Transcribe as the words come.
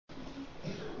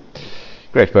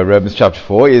Great. Well, Romans chapter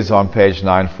 4 is on page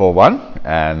 941,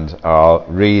 and I'll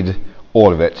read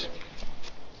all of it.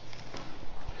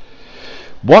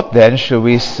 What then shall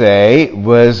we say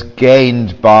was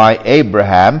gained by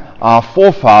Abraham, our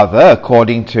forefather,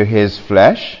 according to his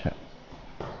flesh?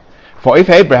 For if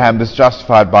Abraham was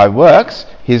justified by works,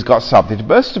 he's got something to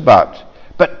boast about,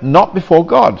 but not before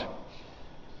God.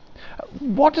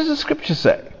 What does the scripture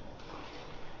say?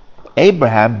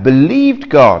 Abraham believed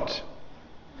God,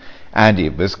 and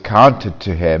it was counted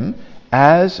to him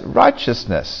as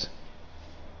righteousness.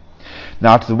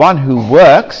 Now to the one who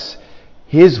works,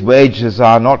 his wages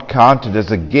are not counted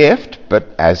as a gift, but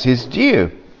as his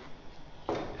due.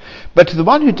 But to the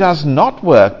one who does not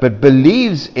work, but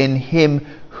believes in him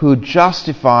who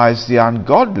justifies the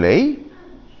ungodly,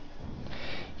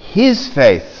 his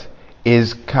faith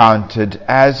is counted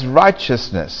as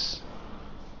righteousness.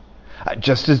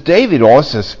 Just as David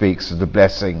also speaks of the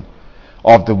blessing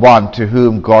of the one to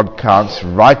whom God counts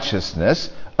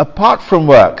righteousness apart from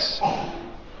works.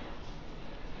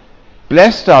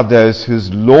 Blessed are those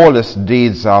whose lawless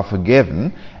deeds are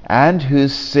forgiven and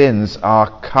whose sins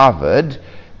are covered.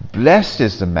 Blessed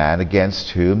is the man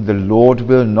against whom the Lord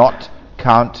will not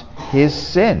count his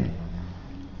sin.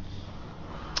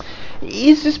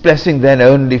 Is this blessing then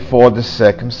only for the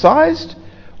circumcised,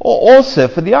 or also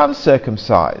for the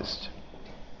uncircumcised?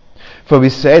 For we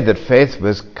say that faith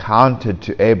was counted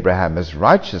to Abraham as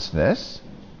righteousness.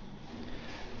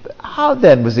 But how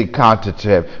then was it counted to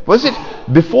him? Was it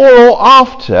before or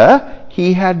after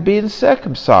he had been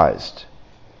circumcised?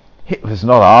 It was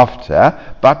not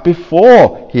after, but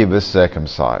before he was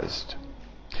circumcised.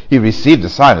 He received the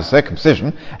sign of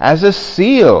circumcision as a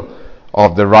seal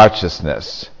of the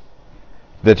righteousness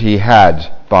that he had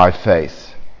by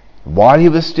faith, while he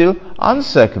was still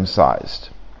uncircumcised.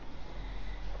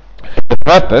 The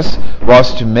purpose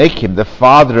was to make him the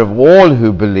father of all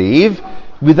who believe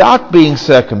without being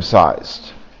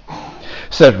circumcised,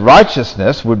 so that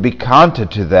righteousness would be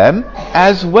counted to them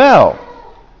as well,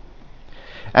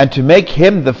 and to make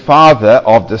him the father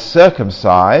of the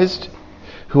circumcised,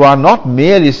 who are not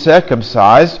merely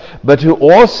circumcised, but who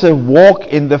also walk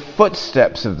in the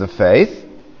footsteps of the faith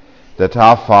that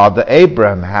our father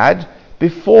Abraham had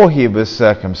before he was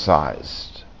circumcised.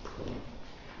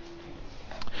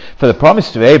 For the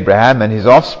promise to Abraham and his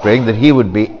offspring that he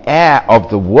would be heir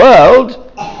of the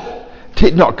world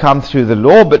did not come through the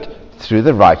law, but through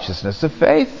the righteousness of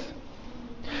faith.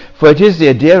 For it is the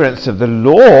adherents of the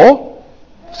law,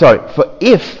 for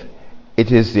if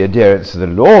it is the adherents of the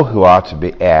law who are to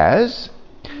be heirs,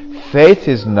 faith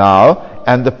is now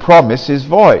and the promise is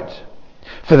void.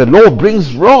 For the law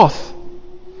brings wrath.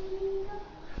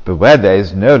 But where there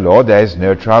is no law, there is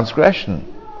no transgression.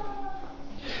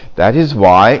 That is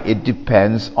why it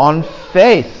depends on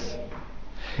faith,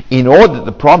 in order that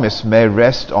the promise may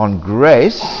rest on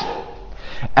grace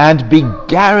and be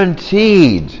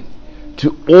guaranteed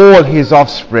to all his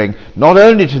offspring, not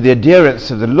only to the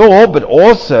adherents of the law, but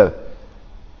also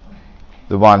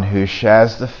the one who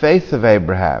shares the faith of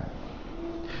Abraham,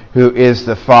 who is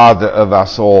the father of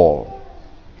us all.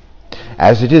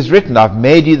 As it is written, I've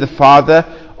made you the father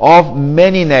of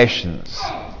many nations,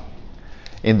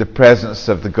 in the presence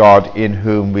of the God in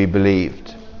whom we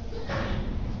believed,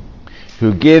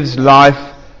 who gives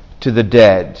life to the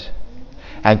dead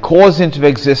and calls into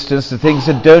existence the things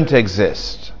that don't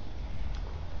exist.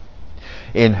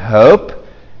 In hope,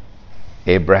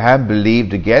 Abraham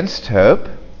believed against hope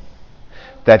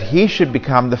that he should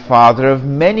become the father of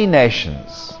many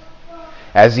nations,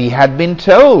 as he had been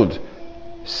told,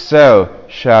 so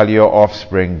shall your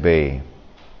offspring be.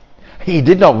 He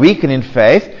did not weaken in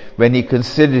faith when he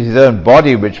considered his own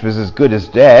body, which was as good as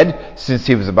dead, since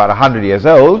he was about 100 years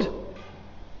old,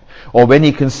 or when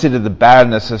he considered the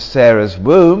barrenness of Sarah's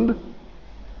womb.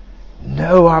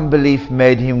 No unbelief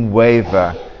made him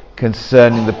waver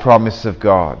concerning the promise of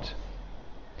God,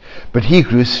 but he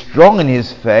grew strong in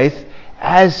his faith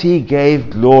as he gave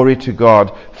glory to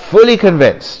God, fully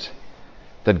convinced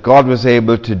that God was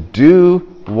able to do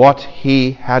what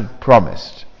he had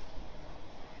promised.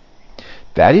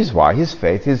 That is why his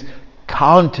faith is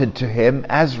counted to him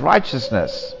as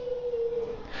righteousness.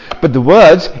 But the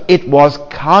words, it was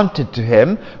counted to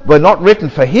him, were not written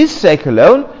for his sake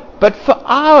alone, but for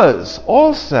ours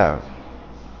also.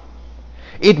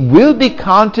 It will be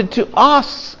counted to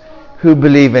us who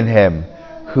believe in him,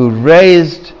 who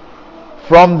raised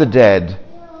from the dead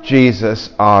Jesus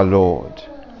our Lord,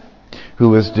 who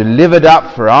was delivered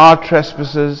up for our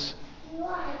trespasses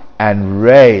and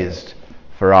raised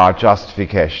for our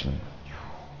justification.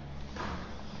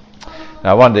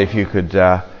 Now I wonder if you could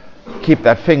keep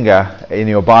that finger in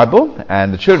your Bible,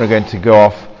 and the children are going to go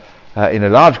off in a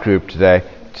large group today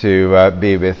to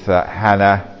be with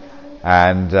Hannah,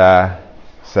 and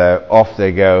so off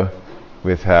they go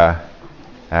with her,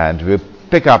 and we'll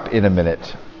pick up in a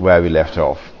minute where we left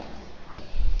off.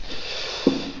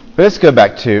 But let's go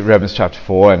back to Romans chapter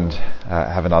 4 and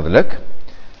have another look.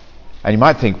 And you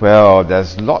might think, well,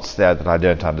 there's lots there that I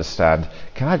don't understand.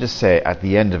 Can I just say, at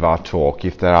the end of our talk,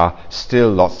 if there are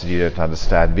still lots that you don't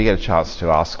understand, we get a chance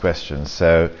to ask questions.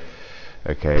 So,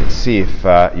 okay, see if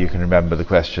you can remember the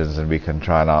questions and we can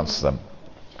try and answer them.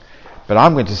 But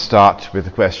I'm going to start with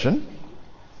the question,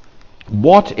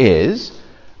 what is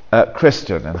a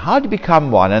Christian? And how do you become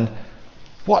one? And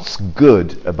what's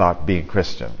good about being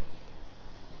Christian?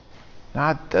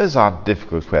 Now, those aren't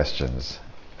difficult questions.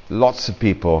 Lots of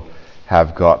people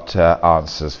have got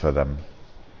answers for them.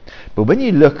 But when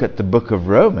you look at the book of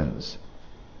Romans,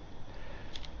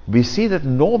 we see that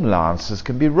normal answers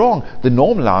can be wrong. The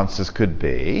normal answers could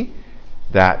be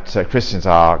that Christians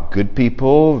are good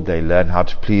people, they learn how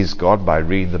to please God by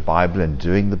reading the Bible and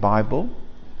doing the Bible.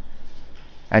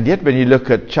 And yet when you look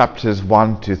at chapters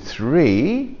 1 to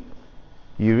 3,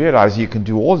 you realize you can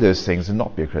do all those things and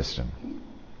not be a Christian.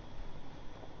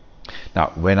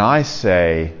 Now, when I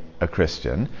say a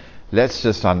Christian, let's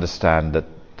just understand that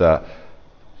the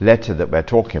letter that we're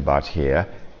talking about here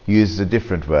uses a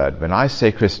different word. When I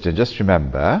say Christian, just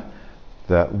remember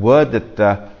the word that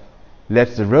the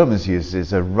letter of Romans uses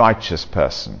is a righteous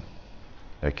person.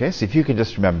 Okay, so if you can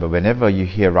just remember, whenever you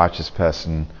hear righteous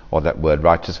person or that word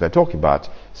righteous, we're talking about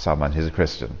someone who's a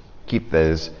Christian. Keep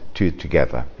those two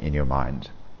together in your mind.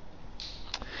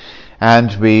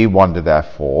 And we wonder,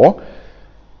 therefore,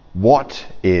 what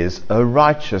is a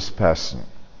righteous person?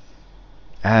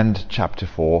 And chapter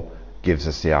 4 gives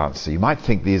us the answer. You might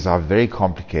think these are very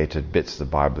complicated bits of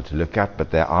the Bible to look at,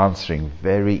 but they're answering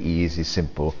very easy,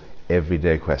 simple,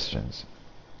 everyday questions.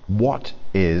 What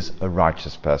is a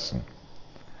righteous person?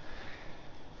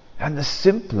 And the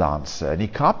simple answer, and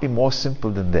it can't be more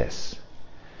simple than this,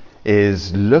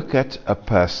 is look at a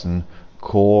person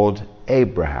called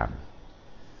Abraham.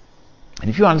 And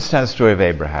if you understand the story of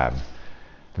Abraham,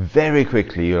 very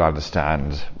quickly you'll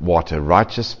understand what a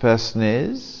righteous person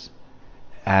is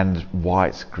and why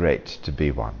it's great to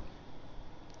be one.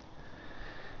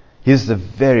 He's the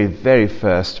very, very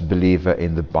first believer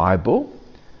in the Bible,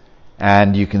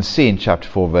 and you can see in chapter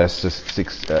 4 verse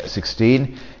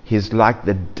 16, he's like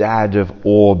the dad of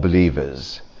all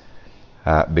believers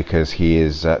because he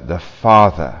is the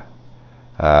father.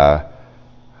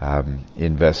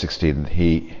 In verse 16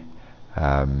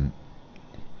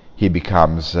 he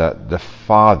becomes the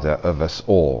father of us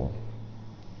all.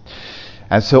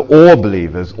 And so all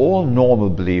believers, all normal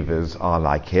believers are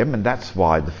like him, and that's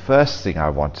why the first thing I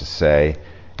want to say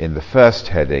in the first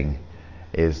heading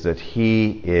is that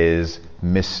he is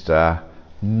Mr.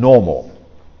 Normal.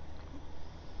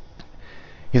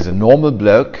 He's a normal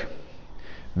bloke,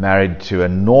 married to a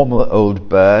normal old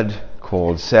bird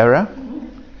called Sarah,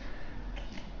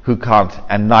 who can't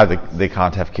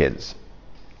have kids.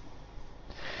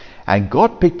 And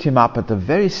God picked him up at the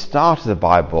very start of the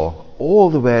Bible,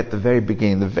 all the way at the very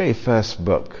beginning, the very first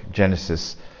book,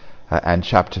 Genesis and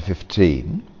chapter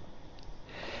 15.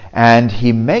 And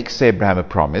he makes Abraham a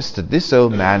promise that this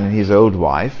old man and his old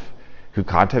wife, who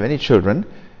can't have any children,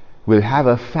 will have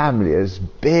a family as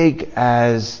big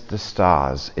as the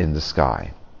stars in the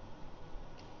sky.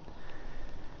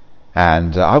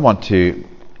 And I want to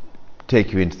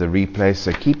take you into the replay,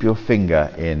 so keep your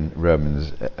finger in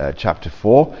Romans chapter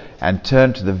 4 and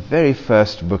turn to the very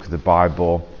first book of the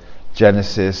Bible,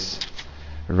 Genesis,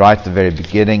 right at the very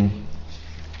beginning,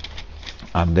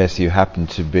 unless you happen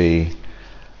to be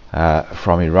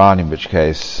from Iran, in which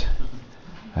case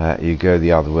you go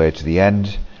the other way to the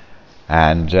end.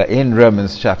 And in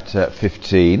Romans chapter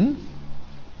 15,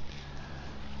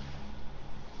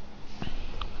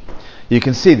 you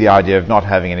can see the idea of not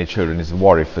having any children is a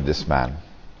worry for this man.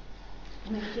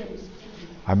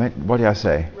 What did I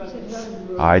say?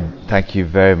 Thank you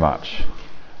very much.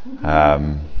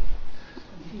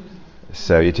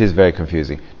 So it is very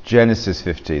confusing. Genesis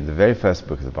 15, the very first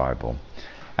book of the Bible.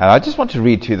 And I just want to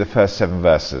read to you the first 7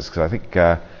 verses, because I think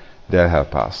they'll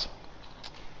help us.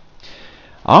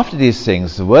 After these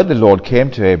things, the word of the Lord came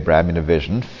to Abraham in a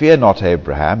vision. Fear not,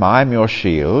 Abraham, I am your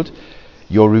shield.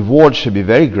 Your reward shall be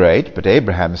very great. But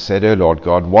Abraham said, O Lord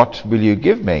God, what will you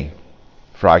give me?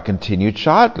 For I continue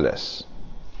childless.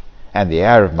 And the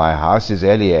heir of my house is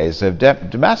Eliezer of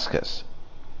Damascus.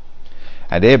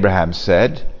 And Abraham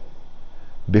said,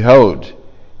 Behold,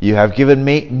 you have given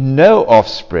me no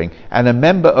offspring, and a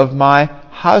member of my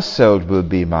household will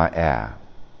be my heir.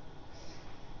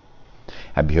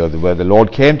 And behold, the word of the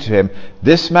Lord came to him,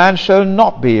 This man shall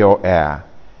not be your heir.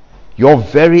 Your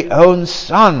very own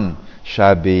son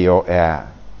shall be your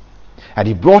heir. And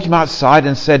he brought him outside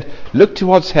and said, Look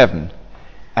towards heaven,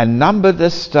 and number the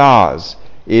stars,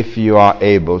 if you are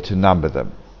able to number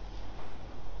them.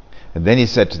 And then he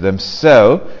said to them,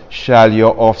 So shall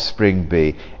your offspring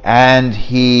be. And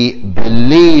he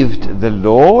believed the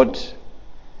Lord,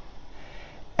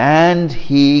 and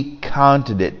he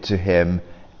counted it to him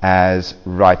as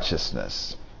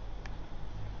righteousness.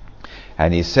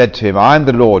 And he said to him, I am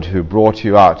the Lord who brought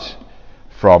you out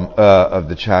from Ur of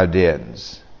the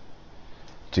Chaldeans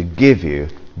to give you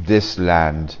this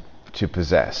land to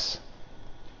possess.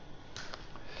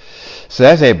 So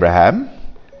there's Abraham,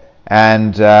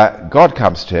 and God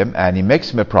comes to him and he makes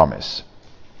him a promise.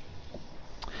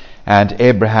 And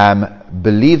Abraham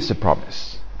believes the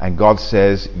promise, and God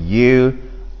says, You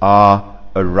are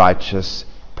a righteous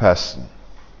person.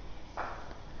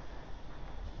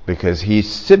 Because he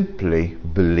simply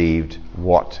believed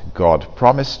what God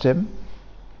promised him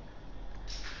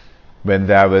when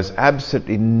there was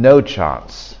absolutely no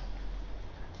chance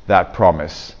that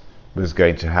promise was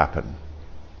going to happen.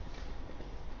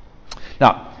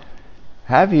 Now,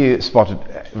 have you spotted,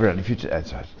 if you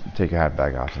take your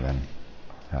handbag out and then,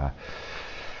 have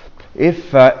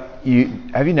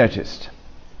you noticed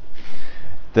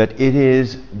that it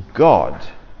is God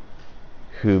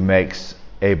who makes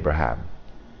Abraham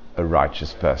a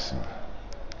righteous person?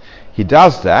 He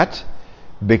does that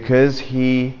because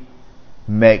he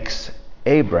makes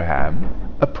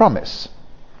Abraham a promise.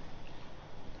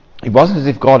 It wasn't as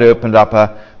if God opened up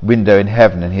a window in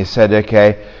heaven and he said,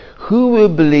 Okay, who will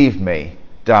believe me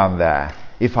down there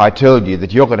if I told you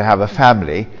that you're going to have a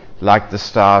family like the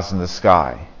stars in the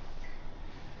sky?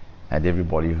 And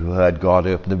everybody who heard God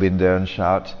open the window and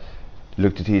shout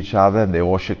looked at each other and they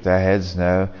all shook their heads,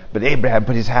 no. But Abraham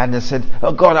put his hand and said,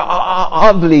 Oh God,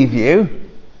 I'll believe you.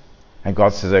 And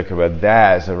God says, Okay, well,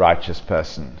 there's a righteous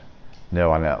person, no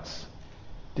one else.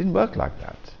 It didn't work like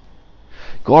that.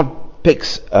 God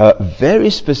picks a very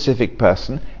specific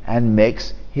person and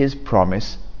makes his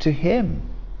promise to him.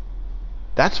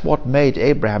 That's what made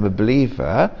Abraham a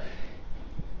believer,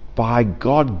 by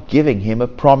God giving him a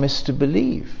promise to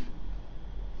believe.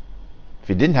 If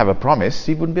he didn't have a promise,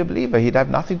 he wouldn't be a believer. He'd have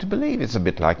nothing to believe. It's a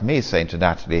bit like me saying to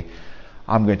Natalie,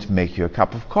 I'm going to make you a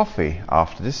cup of coffee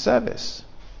after this service.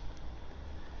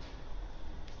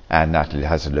 And Natalie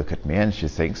has a look at me and she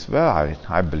thinks, well,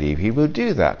 I believe he will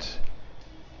do that.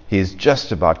 He's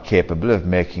just about capable of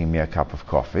making me a cup of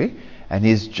coffee, and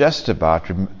he's just about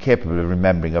capable of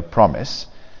remembering a promise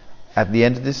at the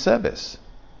end of this service.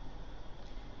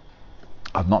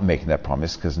 I'm not making that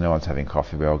promise because no one's having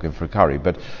coffee, we're all going for a curry.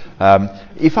 But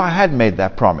if I had made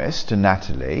that promise to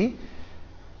Natalie,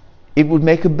 it would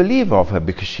make a believer of her,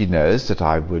 because she knows that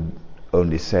I would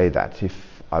only say that if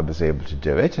I was able to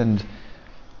do it, and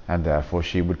therefore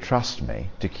she would trust me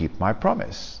to keep my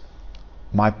promise.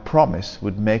 My promise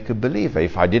would make a believer.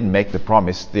 If I didn't make the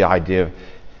promise, the idea of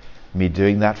me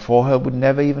doing that for her would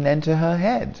never even enter her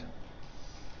head.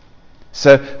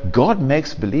 So God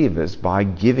makes believers by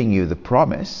giving you the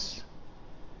promise,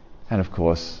 and of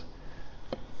course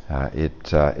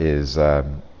it is a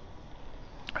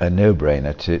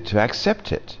no-brainer to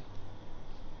accept it.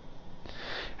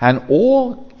 And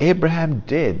all Abraham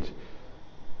did,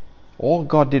 all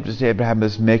God did was to Abraham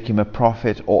was make him a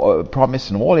prophet or a promise,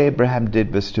 and all Abraham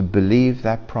did was to believe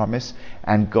that promise,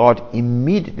 and God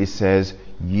immediately says,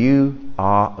 You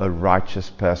are a righteous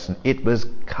person. It was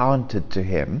counted to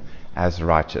him as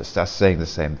righteous. That's saying the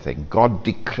same thing. God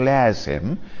declares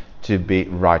him to be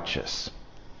righteous.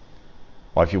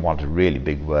 Or if you want a really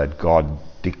big word, God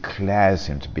declares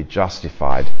him to be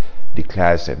justified,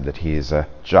 declares him that he is a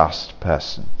just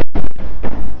person.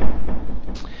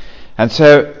 And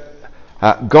so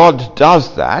God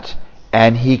does that,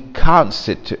 and he counts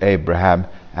it to Abraham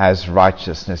as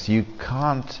righteousness. You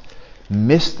can't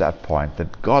miss that point,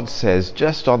 that God says,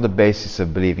 just on the basis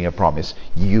of believing a promise,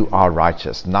 you are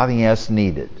righteous, nothing else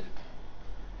needed.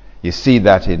 You see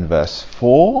that in verse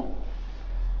 4.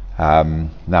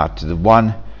 Now to the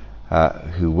one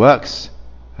who works,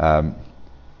 in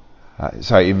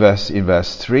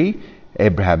verse 3,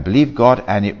 Abraham believed God,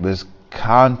 and it was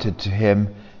counted to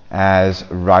him as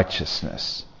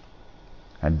righteousness.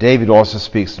 And David also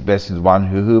speaks the blessing of the one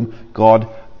whom God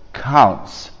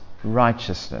counts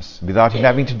righteousness, without him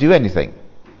having to do anything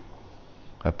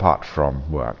apart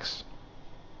from works.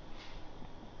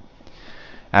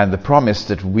 And the promise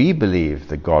that we believe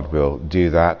that God will do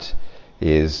that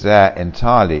is there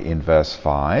entirely in verse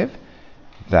 5,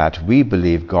 that we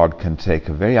believe God can take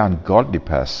a very ungodly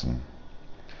person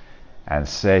and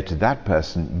say to that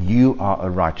person, you are a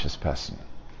righteous person.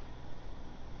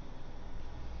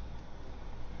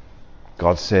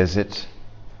 God says it,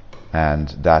 and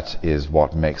that is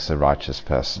what makes a righteous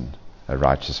person a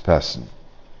righteous person.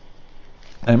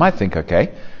 And you might think,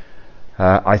 okay,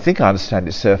 I think I understand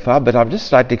it so far, but I'm just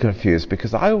slightly confused,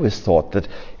 because I always thought that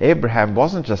Abraham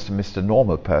wasn't just a Mr.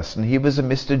 Normal person, he was a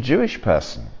Mr. Jewish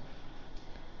person.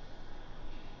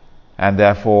 And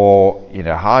therefore,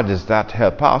 how does that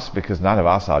help us? Because none of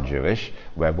us are Jewish.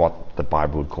 We're what the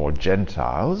Bible would call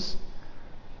Gentiles.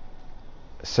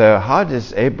 So how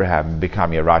does Abraham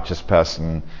become a righteous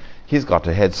person? He's got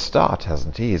a head start,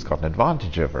 hasn't he? He's got an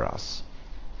advantage over us.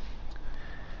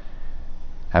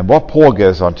 And what Paul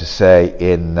goes on to say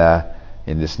in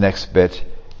this next bit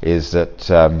is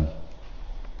that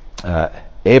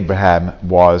Abraham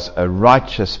was a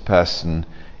righteous person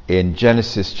in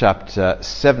Genesis chapter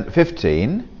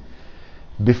 15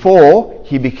 before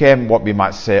he became what we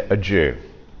might say a Jew.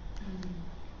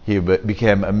 He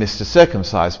became a Mr.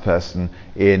 Circumcised person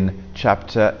in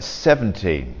chapter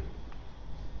 17.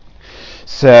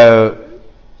 So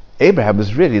Abraham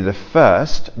was really the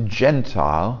first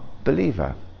Gentile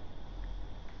believer.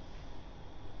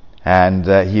 And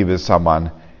he was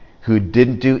someone who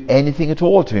didn't do anything at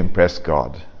all to impress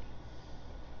God.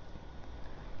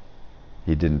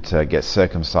 He didn't get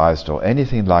circumcised or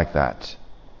anything like that,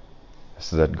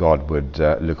 so that God would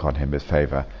look on him with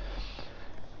favor.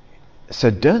 So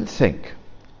don't think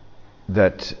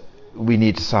that we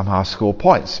need to somehow score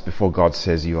points before God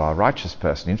says you are a righteous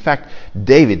person. In fact,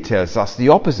 David tells us the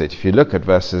opposite. If you look at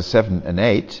verses 7 and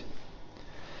 8,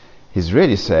 he's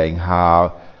really saying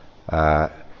how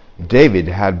David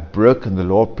had broken the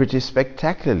law pretty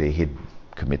spectacularly. He'd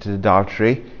committed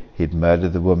adultery, he'd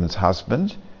murdered the woman's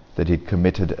husband that he'd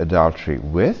committed adultery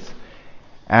with,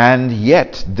 and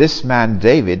yet this man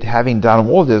David, having done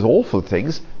all those awful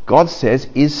things, God says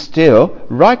is still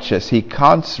righteous. He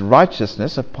counts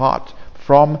righteousness apart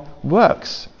from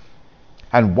works.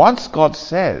 And once God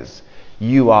says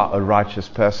you are a righteous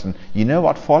person, you know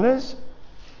what follows?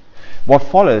 What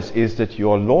follows is that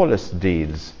your lawless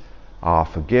deeds are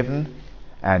forgiven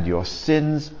and your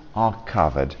sins are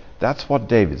covered. That's what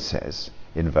David says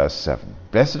in verse 7.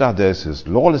 Blessed are those whose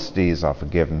lawless deeds are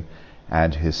forgiven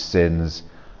and whose sins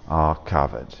are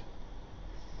covered.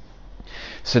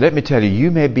 So let me tell you, you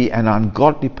may be an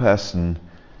ungodly person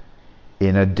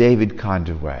in a David kind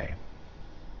of way,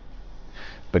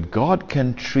 but God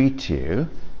can treat you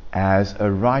as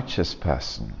a righteous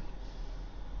person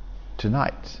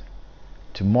tonight,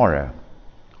 tomorrow,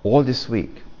 all this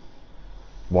week.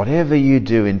 Whatever you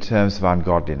do in terms of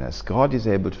ungodliness, God is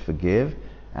able to forgive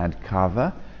and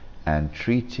cover and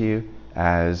treat you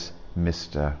as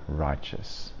Mr.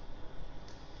 Righteous.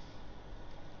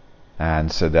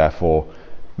 And so therefore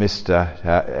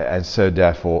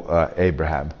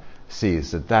Abraham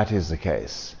sees that is the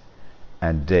case,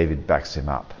 and David backs him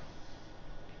up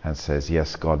and says,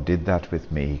 yes, God did that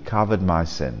with me. He covered my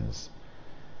sins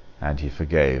and he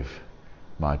forgave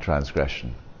my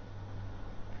transgression.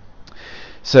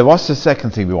 So what's the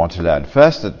second thing we want to learn?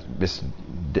 First, that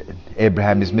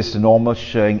Abraham is Mr. Normal,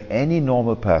 showing any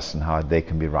normal person how they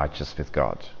can be righteous with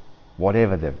God,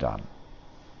 whatever they've done.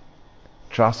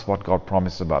 Trust what God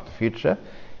promised about the future,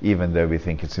 even though we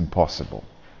think it's impossible.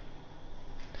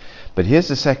 But here's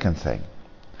the second thing.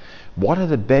 What are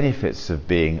the benefits of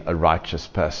being a righteous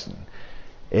person?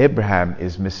 Abraham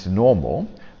is Mr. Normal.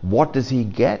 What does he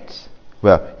get?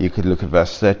 Well, you could look at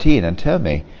verse 13 and tell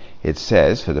me. It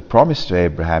says, for the promise to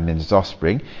Abraham and his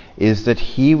offspring is that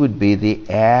he would be the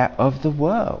heir of the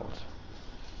world.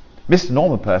 Mr.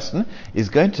 Normal person is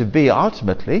going to be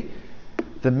ultimately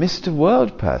the Mr.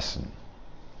 World person,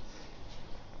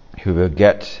 who will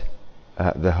get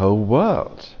the whole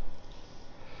world.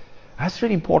 That's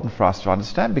really important for us to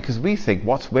understand, because we think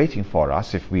what's waiting for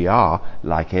us, if we are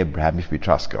like Abraham, if we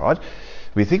trust God,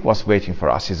 we think what's waiting for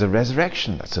us is a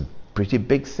resurrection. That's a pretty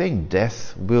big thing.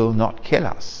 Death will not kill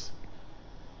us.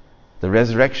 The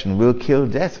resurrection will kill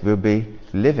death. We'll be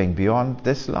living beyond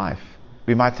this life.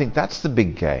 We might think that's the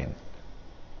big gain.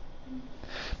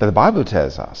 But the Bible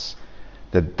tells us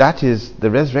that is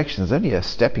the resurrection is only a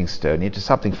stepping stone into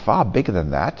something far bigger than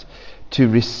that, to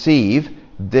receive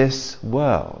this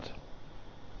world.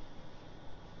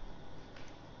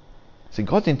 See,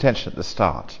 God's intention at the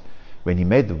start, when he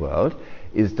made the world,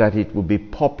 is that it will be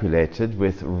populated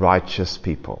with righteous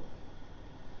people.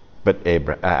 But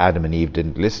Adam and Eve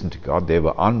didn't listen to God. They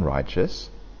were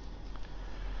unrighteous.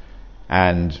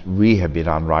 And we have been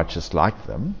unrighteous like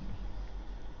them.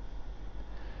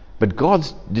 But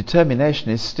God's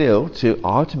determination is still to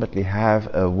ultimately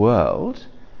have a world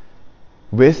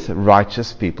with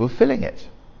righteous people filling it.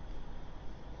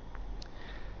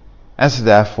 And so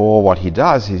therefore what he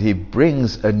does is he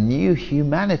brings a new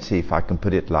humanity, if I can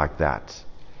put it like that.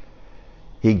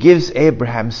 He gives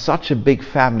Abraham such a big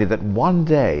family that one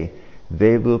day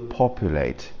they will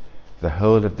populate the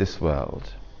whole of this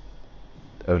world.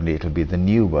 Only it'll be the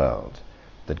new world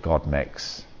that God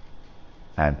makes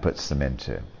and puts them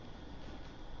into.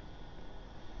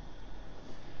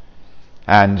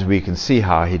 And we can see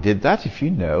how he did that if you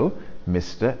know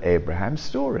Mr. Abraham's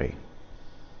story.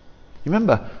 You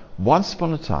remember, once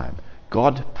upon a time,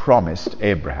 God promised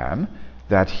Abraham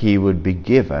that he would be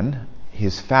given,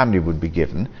 his family would be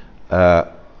given,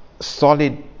 a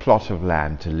solid plot of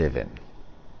land to live in.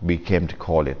 We came to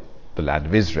call it the land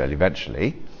of Israel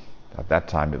eventually. At that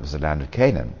time it was the land of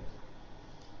Canaan.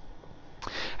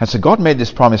 And so God made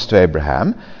this promise to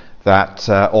Abraham that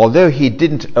although he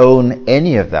didn't own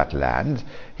any of that land,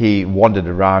 he wandered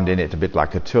around in it a bit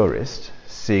like a tourist,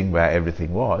 seeing where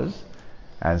everything was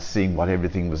and seeing what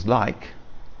everything was like.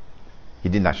 He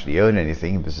didn't actually own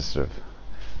anything, he was just sort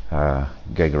of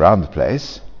going around the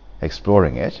place,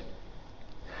 exploring it.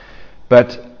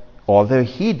 But although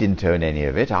he didn't own any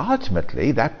of it,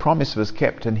 ultimately that promise was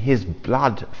kept, and his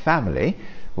blood family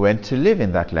went to live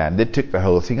in that land. They took the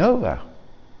whole thing over.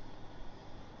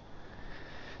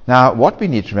 Now, what we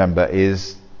need to remember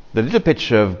is the little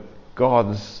picture of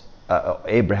God's,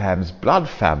 Abraham's blood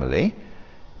family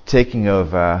taking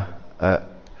over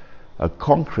a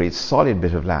concrete, solid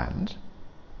bit of land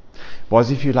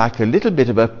was, if you like, a little bit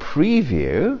of a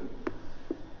preview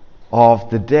of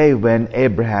the day when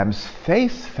Abraham's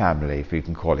faith family, if we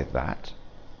can call it that,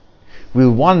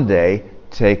 will one day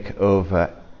take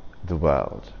over the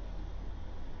world.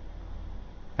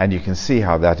 And you can see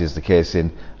how that is the case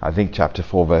in, I think, chapter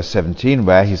 4, verse 17,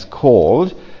 where he's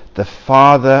called the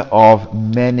father of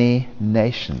many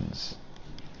nations.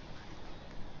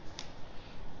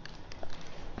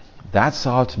 That's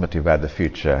ultimately where the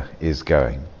future is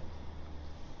going.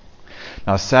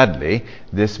 Now, sadly,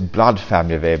 this blood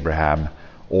family of Abraham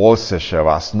also show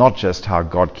us not just how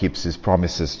God keeps his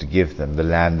promises to give them the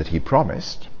land that he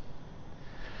promised,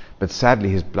 but sadly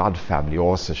his blood family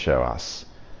also show us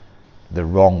the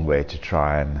wrong way to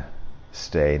try and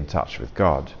stay in touch with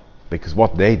God. Because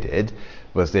what they did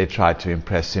was they tried to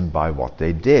impress him by what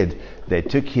they did. They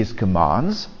took his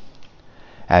commands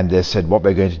and they said, what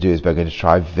we're going to do is we're going to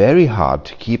try very hard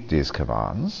to keep these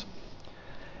commands,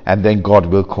 and then God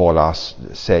will call us,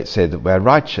 say that we're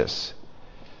righteous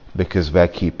because we're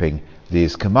keeping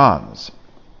these commands.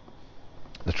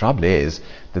 The trouble is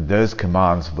that those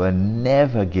commands were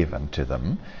never given to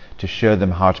them to show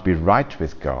them how to be right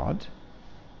with God.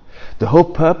 The whole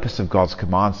purpose of God's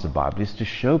commands in the Bible is to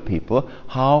show people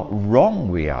how wrong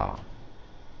we are,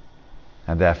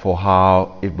 and therefore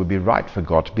how it would be right for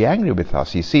God to be angry with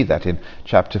us. You see that in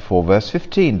chapter 4, verse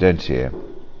 15, don't you?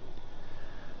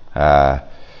 Verse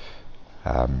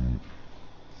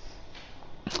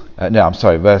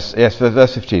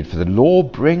 15. For the law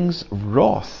brings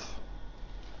wrath.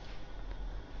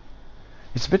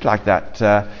 It's a bit like that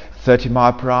 30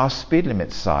 mile per hour speed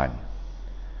limit sign.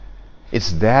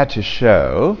 It's there to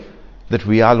show that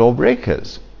we are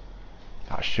lawbreakers.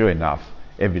 Now, sure enough,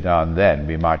 every now and then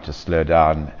we might just slow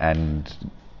down and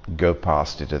go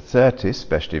past it at 30,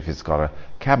 especially if it's got a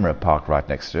camera parked right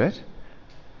next to it.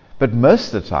 But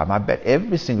most of the time, I bet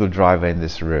every single driver in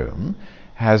this room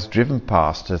has driven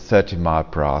past a 30 mile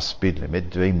per hour speed limit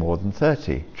doing more than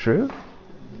 30. True?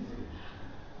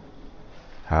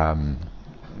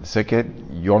 It's okay.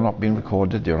 You're not being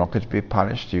recorded. You're not going to be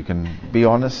punished. You can be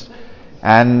honest.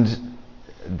 And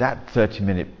that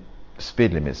 30-minute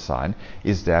speed limit sign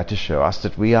is there to show us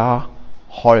that we are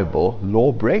horrible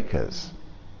lawbreakers.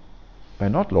 We're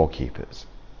not law keepers.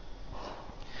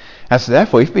 And so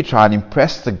therefore, if we try and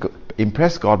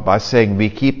impress God by saying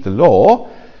we keep the law,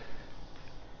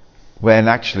 when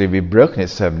actually we've broken it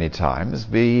so many times,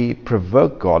 we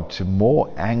provoke God to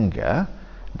more anger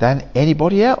than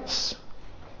anybody else.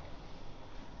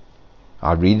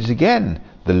 I'll read it again.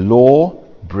 The law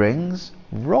brings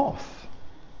wrath.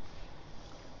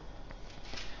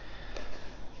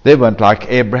 They weren't like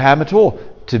Abraham at all.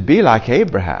 To be like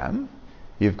Abraham,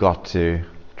 you've got to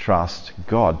trust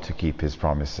God to keep his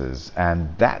promises.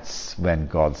 And that's when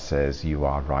God says you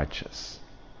are righteous.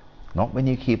 Not when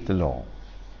you keep the law.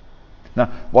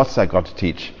 Now, what's that got to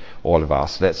teach all of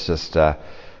us? Let's just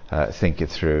think it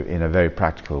through in a very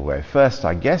practical way. First,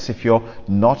 I guess if you're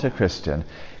not a Christian,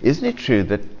 isn't it true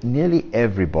that nearly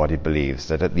everybody believes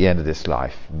that at the end of this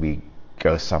life we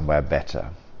go somewhere better?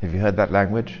 Have you heard that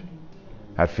language?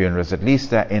 At funerals, at least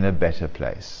they're in a better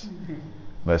place.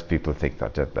 Most people think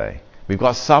that, don't they? We've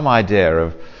got some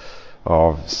idea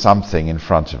of something in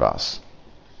front of us.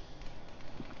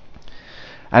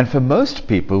 And for most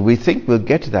people, we think we'll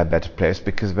get to that better place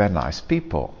because we're nice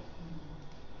people.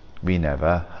 We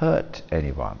never hurt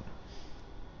anyone.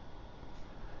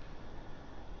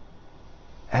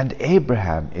 And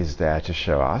Abraham is there to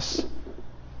show us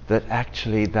that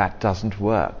actually that doesn't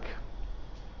work.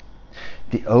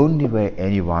 The only way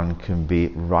anyone can be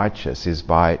righteous is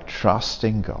by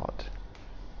trusting God.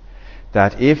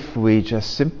 That if we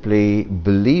just simply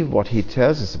believe what he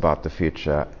tells us about the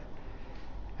future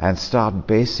and start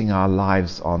basing our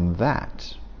lives on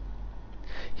that,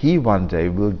 he one day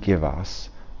will give us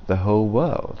the whole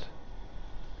world.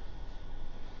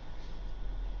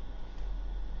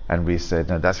 And we said,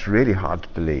 no, that's really hard to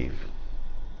believe.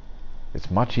 It's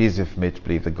much easier for me to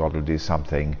believe that God will do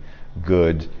something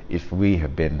good if we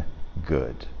have been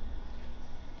good.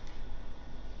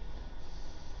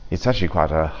 It's actually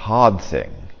quite a hard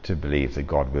thing to believe that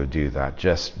God will do that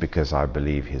just because I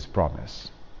believe his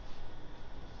promise.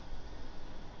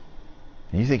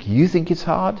 And you think it's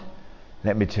hard?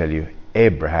 Let me tell you,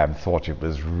 Abraham thought it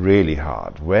was really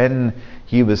hard. When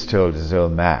he was told as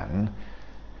old man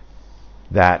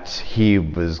that he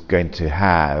was going to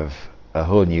have a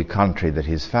whole new country that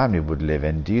his family would live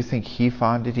in, do you think he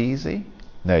found it easy?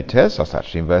 No, it tells us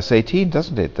actually in verse 18,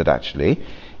 doesn't it, that actually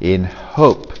in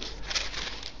hope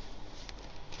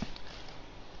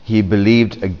he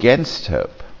believed against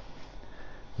hope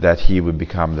that he would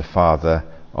become the father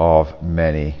of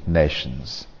many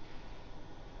nations.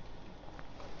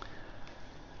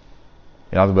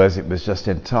 In other words, it was just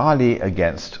entirely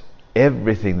against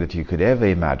everything that you could ever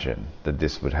imagine that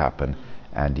this would happen,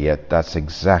 and yet that's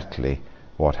exactly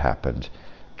what happened.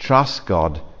 Trust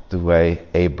God the way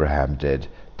Abraham did.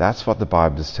 That's what the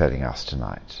Bible is telling us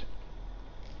tonight.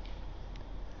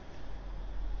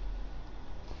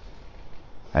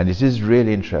 And it is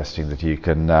really interesting that you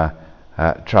can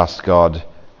trust God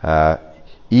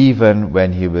even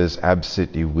when he was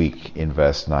absolutely weak in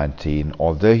verse 19.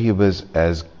 Although he was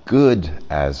as good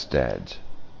as dead,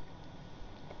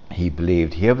 he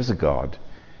believed here was a God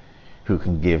who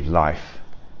can give life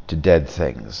to dead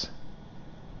things.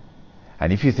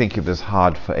 And if you think it was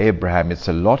hard for Abraham, it's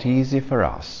a lot easier for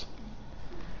us,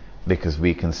 because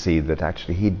we can see that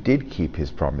actually he did keep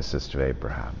his promises to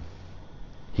Abraham.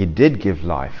 He did give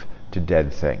life to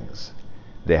dead things.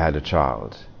 They had a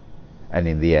child, and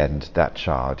in the end that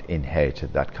child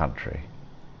inherited that country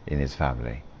in his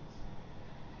family.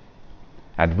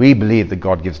 And we believe that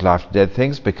God gives life to dead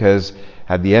things because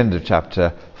at the end of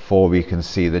chapter 4 we can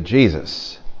see that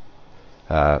Jesus,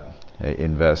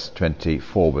 in verse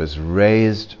 24, was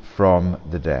raised from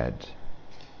the dead.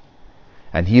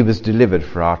 And he was delivered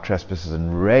for our trespasses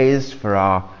and raised for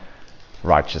our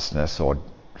righteousness, or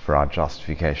for our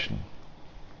justification,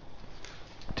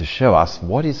 to show us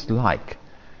what it's like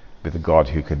with a God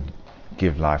who can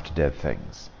give life to dead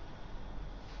things.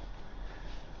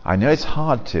 I know it's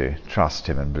hard to trust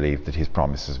him and believe that his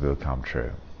promises will come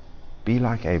true. Be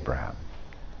like Abraham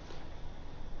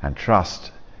and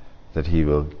trust that he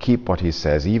will keep what he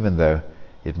says, even though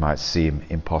it might seem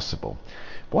impossible.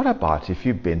 What about if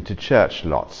you've been to church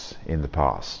lots in the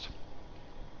past?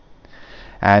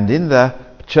 And in the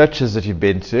churches that you've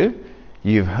been to,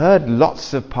 you've heard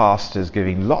lots of pastors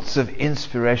giving lots of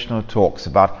inspirational talks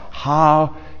about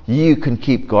how you can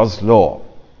keep God's law,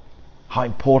 how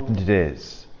important it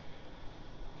is,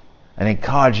 and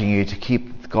encouraging you to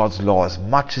keep God's law as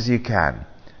much as you can.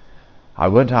 I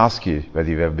won't ask you whether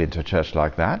you've ever been to a church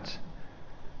like that,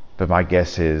 but my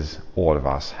guess is all of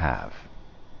us have.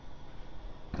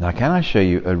 Now, can I show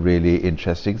you a really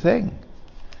interesting thing?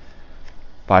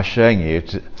 By showing you,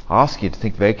 to ask you to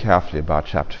think very carefully about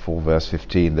chapter 4, verse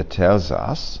 15, that tells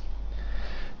us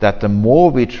that the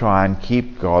more we try and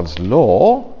keep God's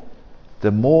law,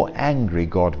 the more angry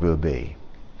God will be.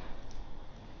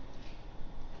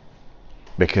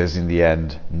 Because in the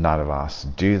end, none of us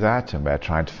do that, and we're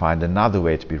trying to find another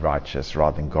way to be righteous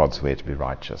rather than God's way to be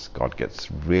righteous. God gets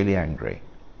really angry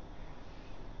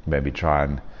when we try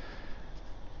and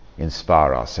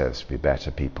inspire ourselves to be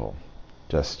better people,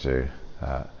 just to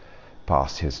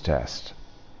pass his test.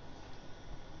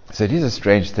 So it is a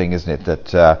strange thing, isn't it,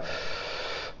 that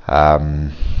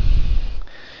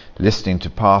listening to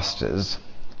pastors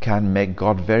can make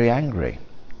God very angry.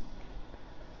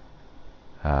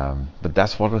 But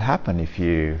that's what will happen if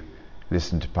you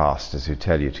listen to pastors who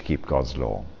tell you to keep God's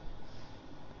law.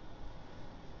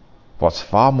 What's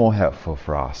far more helpful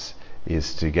for us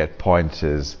is to get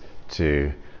pointers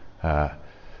to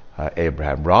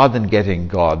Abraham, rather than getting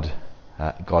God's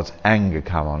anger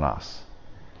come on us.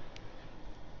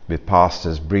 with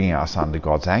pastors bringing us under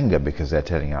God's anger because they're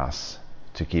telling us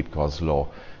to keep God's law,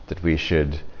 that we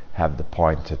should have the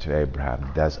pointer to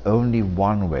Abraham. There's only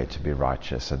one way to be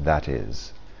righteous, and that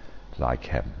is like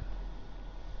him.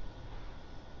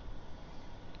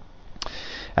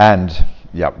 And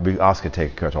we ask her to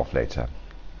take a coat off later.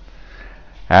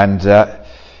 And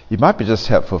it might be just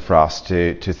helpful for us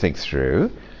to think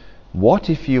through, what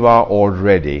if you are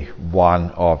already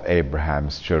one of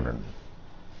Abraham's children?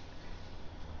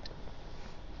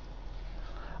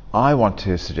 I want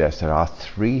to suggest there are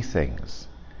 3 things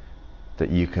that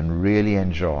you can really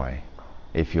enjoy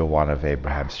if you're one of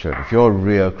Abraham's children. If you're a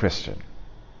real Christian,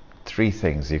 3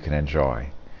 things you can enjoy.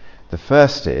 The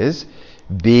first is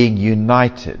being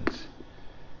united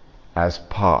as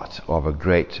part of a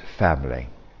great family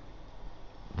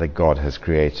that God has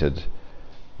created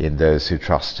in those who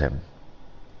trust him.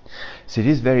 So it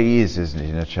is very easy, isn't it,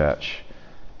 in a church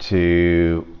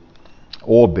to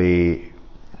all be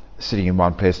sitting in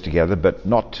one place together, but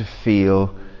not to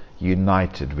feel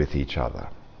united with each other.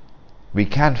 We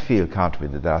can feel, can't we,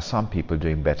 that there are some people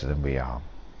doing better than we are.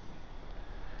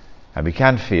 And we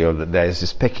can feel that there is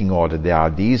this pecking order. There are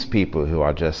these people who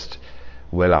are just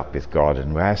well up with God,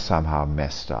 and we're somehow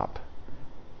messed up.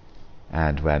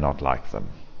 And we're not like them.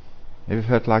 Have you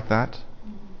felt like that?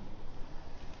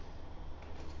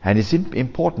 And it's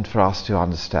important for us to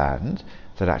understand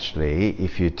that actually,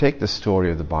 if you take the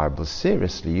story of the Bible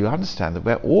seriously, you understand that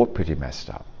we're all pretty messed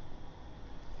up.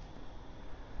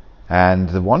 And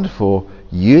the wonderful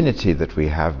unity that we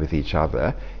have with each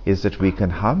other is that we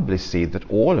can humbly see that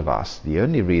all of us, the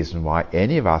only reason why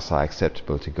any of us are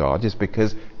acceptable to God is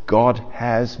because God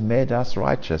has made us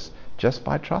righteous just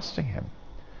by trusting him.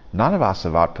 None of us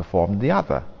have outperformed the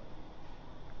other.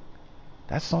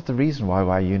 That's not the reason why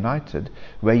we're united.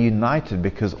 We're united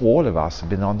because all of us have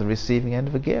been on the receiving end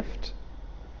of a gift.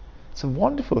 It's a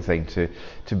wonderful thing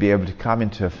to be able to come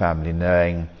into a family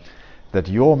knowing that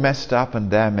you're messed up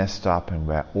and they're messed up, and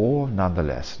we're all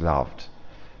nonetheless loved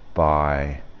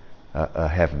by a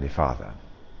Heavenly Father,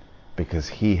 because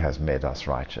he has made us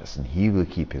righteous and he will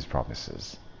keep his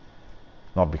promises,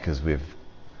 not because we've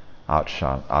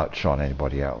outshone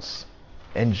anybody else.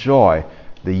 Enjoy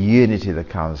the unity that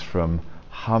comes from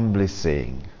humbly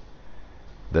seeing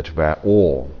that we're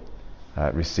all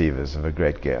receivers of a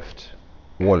great gift.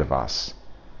 All of us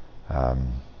have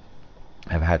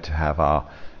had to have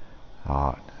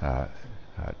our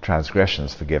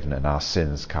transgressions forgiven and our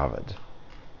sins covered.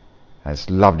 And it's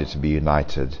lovely to be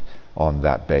united on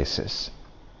that basis.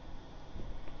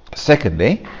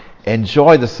 Secondly,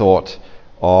 enjoy the thought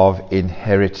of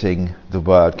inheriting the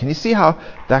world. Can you see how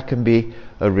that can be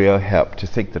a real help, to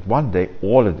think that one day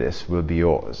all of this will be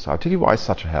yours? I'll tell you why it's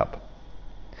such a help.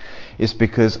 It's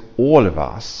because all of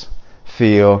us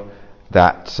feel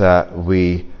that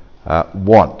we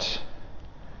want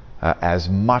as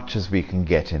much as we can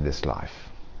get in this life.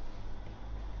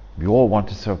 We all want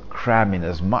to sort of cram in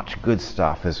as much good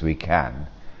stuff as we can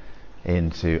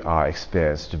into our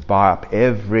experience, to buy up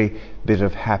every bit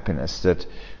of happiness that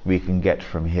we can get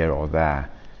from here or there,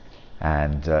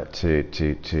 and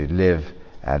to live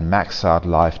and max out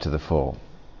life to the full.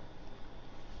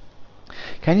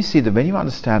 Can you see that when you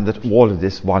understand that all of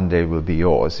this one day will be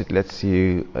yours, it gives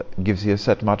you a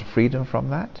certain amount of freedom from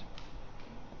that?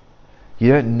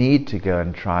 You don't need to go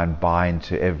and try and buy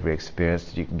into every experience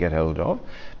that you can get hold of,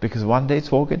 because one day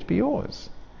it's all going to be yours.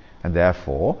 And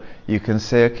therefore, you can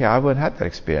say, okay, I won't have that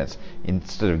experience.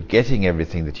 Instead of getting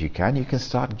everything that you can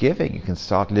start giving. You can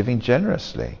start living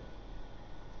generously.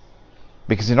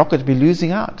 Because you're not going to be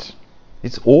losing out.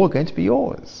 It's all going to be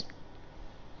yours.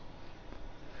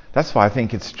 That's why I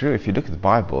think it's true, if you look at the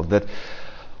Bible, that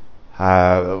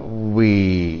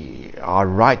we are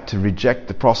right to reject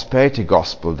the prosperity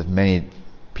gospel that many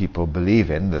people believe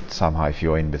in, that somehow if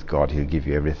you're in with God, he'll give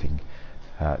you everything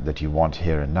that you want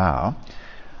here and now.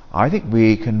 I think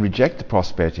we can reject the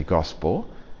prosperity gospel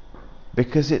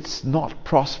because it's not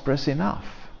prosperous enough.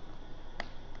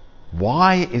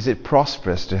 Why is it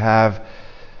prosperous to have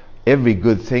every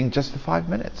good thing just for 5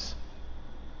 minutes?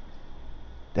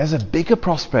 There's a bigger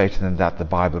prosperity than that. The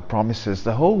Bible promises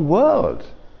the whole world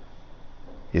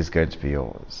is going to be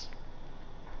yours.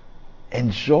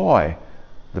 Enjoy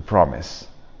the promise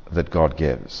that God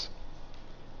gives.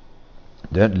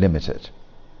 Don't limit it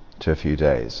to a few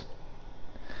days.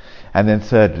 And then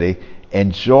thirdly,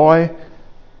 enjoy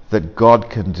that God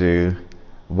can do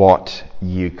what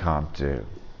you can't do.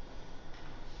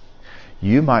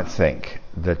 You might think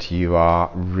that you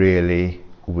are really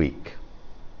weak,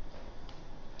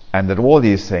 and that all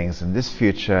these things and this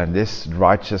future and this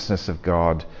righteousness of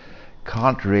God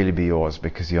can't really be yours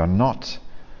because you're not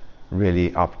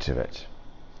really up to it.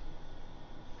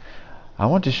 I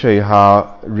want to show you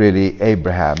how really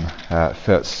Abraham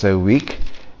felt so weak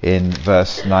in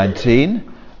verse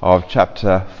 19 of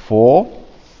chapter 4.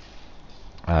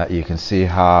 You can see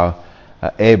how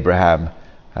Abraham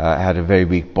had a very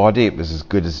weak body. It was as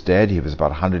good as dead. He was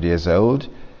about 100 years old.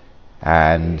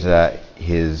 And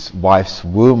his wife's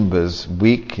womb was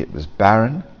weak. It was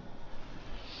barren.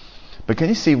 But can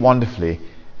you see wonderfully,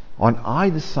 on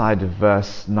either side of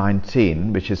verse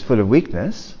 19, which is full of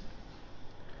weakness,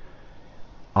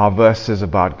 are verses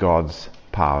about God's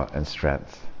power and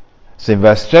strength. So in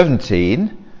verse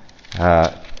 17,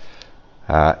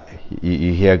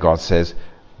 you hear God says,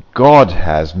 God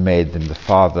has made them the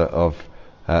father of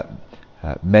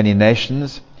many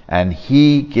nations, and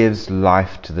he gives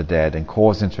life to the dead and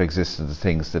calls into existence the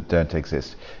things that don't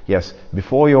exist. Yes,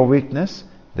 before your weakness,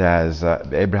 there's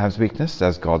Abraham's weakness,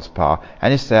 there's God's power,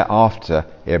 and it's there after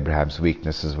Abraham's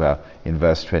weakness as well, in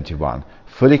verse 21.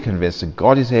 Fully convinced that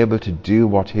God is able to do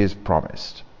what he has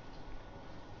promised.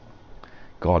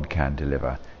 God can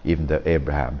deliver, even though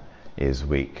Abraham is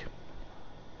weak.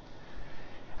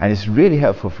 And it's really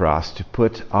helpful for us to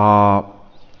put our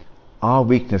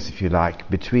weakness, if you like,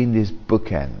 between these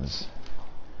bookends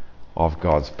of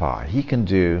God's power. He can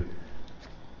do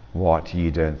what you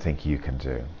don't think you can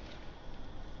do.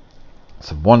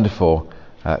 It's a wonderful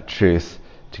truth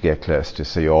to get close to.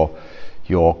 So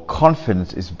your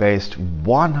confidence is based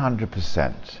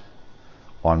 100%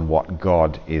 on what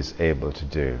God is able to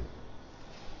do.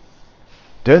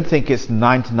 Don't think it's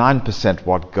 99%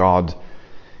 what God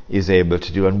is able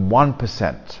to do and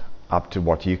 1% up to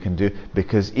what you can do,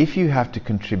 because if you have to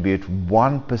contribute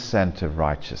 1% of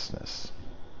righteousness,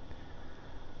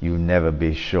 you'll never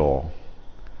be sure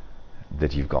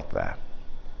that you've got there.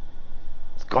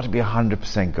 It's got to be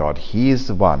 100% God. He is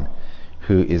the one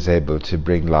who is able to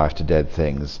bring life to dead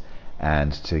things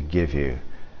and to give you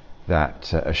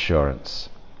that assurance.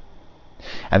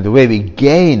 And the way we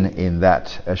gain in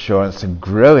that assurance and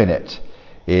grow in it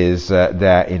is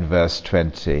there in verse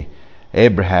 20.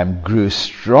 Abraham grew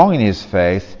strong in his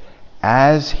faith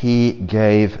as he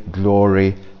gave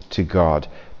glory to God.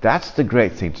 That's the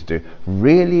great thing to do.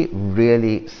 Really,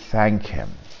 really thank him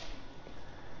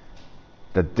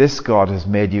that this God has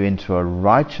made you into a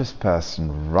righteous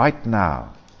person right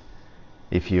now,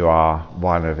 if you are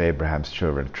one of Abraham's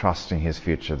children, trusting his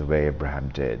future the way Abraham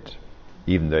did,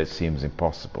 even though it seems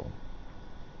impossible.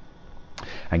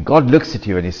 And God looks at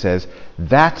you and he says,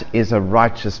 that is a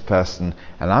righteous person,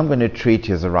 and I'm going to treat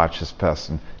you as a righteous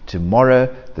person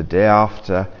tomorrow, the day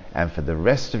after, and for the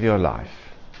rest of your life,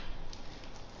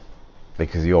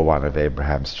 because you're one of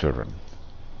Abraham's children.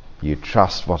 You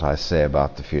trust what I say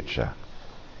about the future,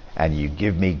 and you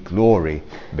give me glory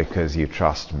because you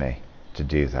trust me to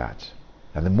do that.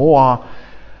 And the more,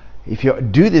 if you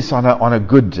do this on a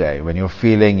good day, when you're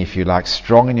feeling, if you like,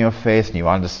 strong in your faith, and you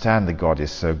understand that God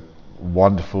is so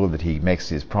wonderful that he makes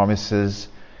his promises,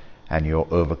 and you're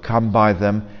overcome by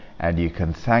them, and you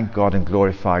can thank God and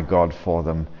glorify God for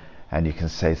them, and you can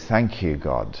say, thank you,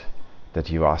 God, that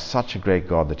you are such a great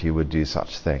God that you would do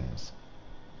such things.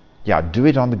 Yeah, do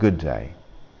it on the good day.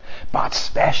 But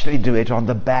especially do it on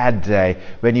the bad day,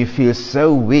 when you feel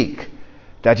so weak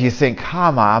that you think, how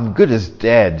am I? I'm good as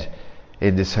dead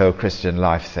in this whole Christian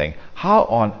life thing. How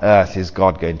on earth is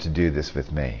God going to do this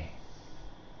with me?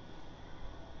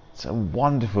 It's a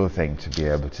wonderful thing to be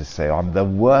able to say on the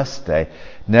worst day,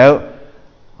 no,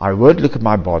 I won't look at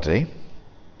my body,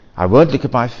 I won't look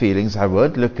at my feelings, I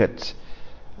won't look at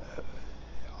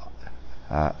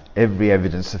every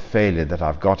evidence of failure that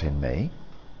I've got in me.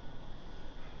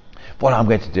 What I'm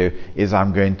going to do is I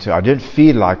don't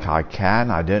feel like I can,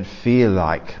 I don't feel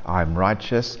like I'm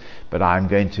righteous, but I'm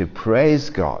going to praise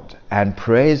God and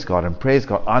praise God and praise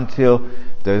God until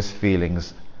those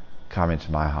feelings come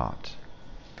into my heart.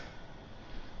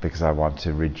 Because I want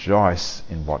to rejoice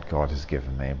in what God has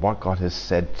given me, what God has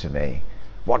said to me,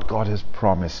 what God has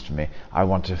promised me. I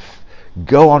want to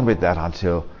go on with that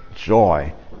until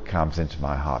joy comes into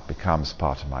my heart, becomes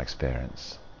part of my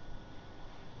experience.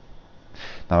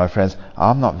 Now, my friends,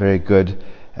 I'm not very good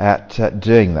at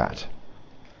doing that.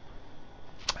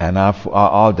 And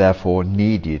I'll therefore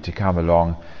need you to come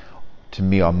along to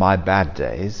me on my bad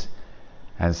days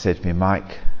and say to me,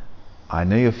 Mike, I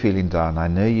know you're feeling down. I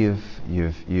know you've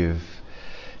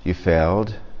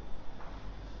failed.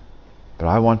 But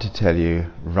I want to tell you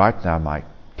right now, Mike,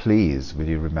 please will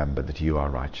you remember that you are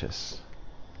righteous.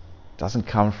 It doesn't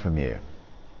come from you.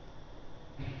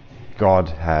 God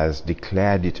has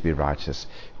declared you to be righteous.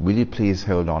 Will you please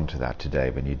hold on to that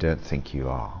today when you don't think you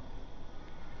are?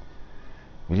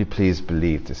 Will you please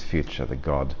believe this future that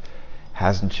God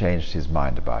hasn't changed his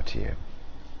mind about you.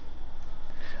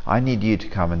 I need you to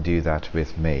come and do that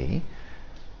with me,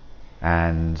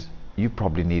 and you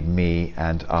probably need me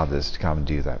and others to come and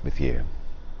do that with you.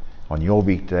 On your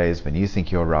weekdays, when you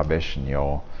think you're rubbish and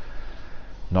you're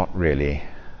not really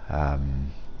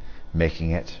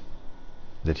making it,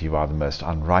 that you are the most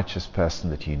unrighteous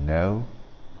person that you know.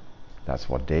 That's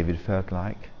what David felt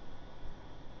like.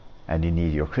 And you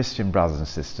need your Christian brothers and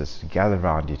sisters to gather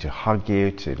around you, to hug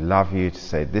you, to love you, to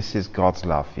say, this is God's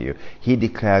love for you. He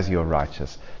declares you're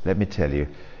righteous. Let me tell you,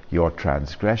 your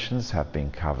transgressions have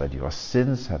been covered. Your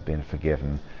sins have been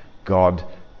forgiven. God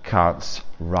counts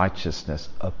righteousness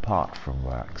apart from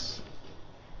works.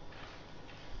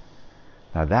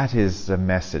 Now that is the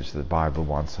message that the Bible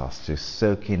wants us to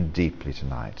soak in deeply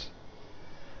tonight.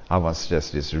 I want to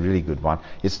suggest it's a really good one.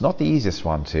 It's not the easiest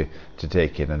one to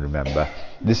take in and remember.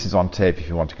 This is on tape if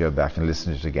you want to go back and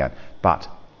listen to it again. But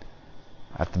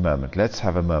at the moment, let's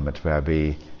have a moment where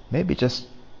we maybe just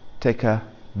take a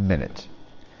minute.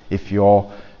 If you're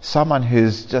someone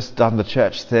who's just done the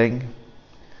church thing,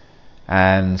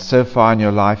 and so far in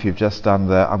your life you've just done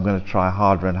the I'm going to try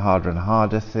harder and harder and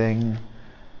harder thing,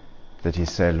 that you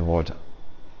say, Lord,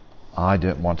 I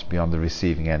don't want to be on the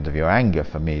receiving end of your anger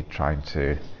for me trying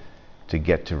to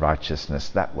get to righteousness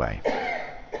that way.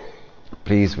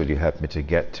 Please will you help me to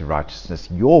get to righteousness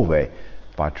your way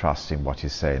by trusting what you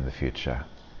say in the future,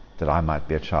 that I might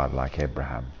be a child like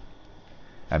Abraham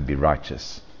and be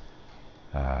righteous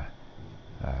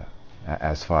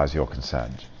as far as you're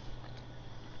concerned.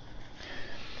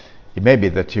 It may be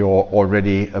that you're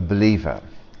already a believer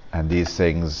and these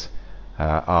things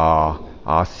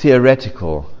are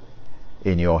theoretical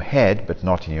in your head but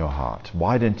not in your heart.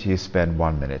 Why don't you spend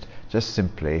 1 minute just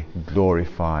simply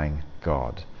glorifying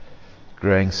God,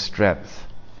 growing strength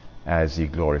as you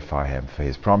glorify him for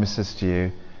his promises to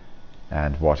you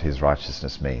and what his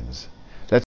righteousness means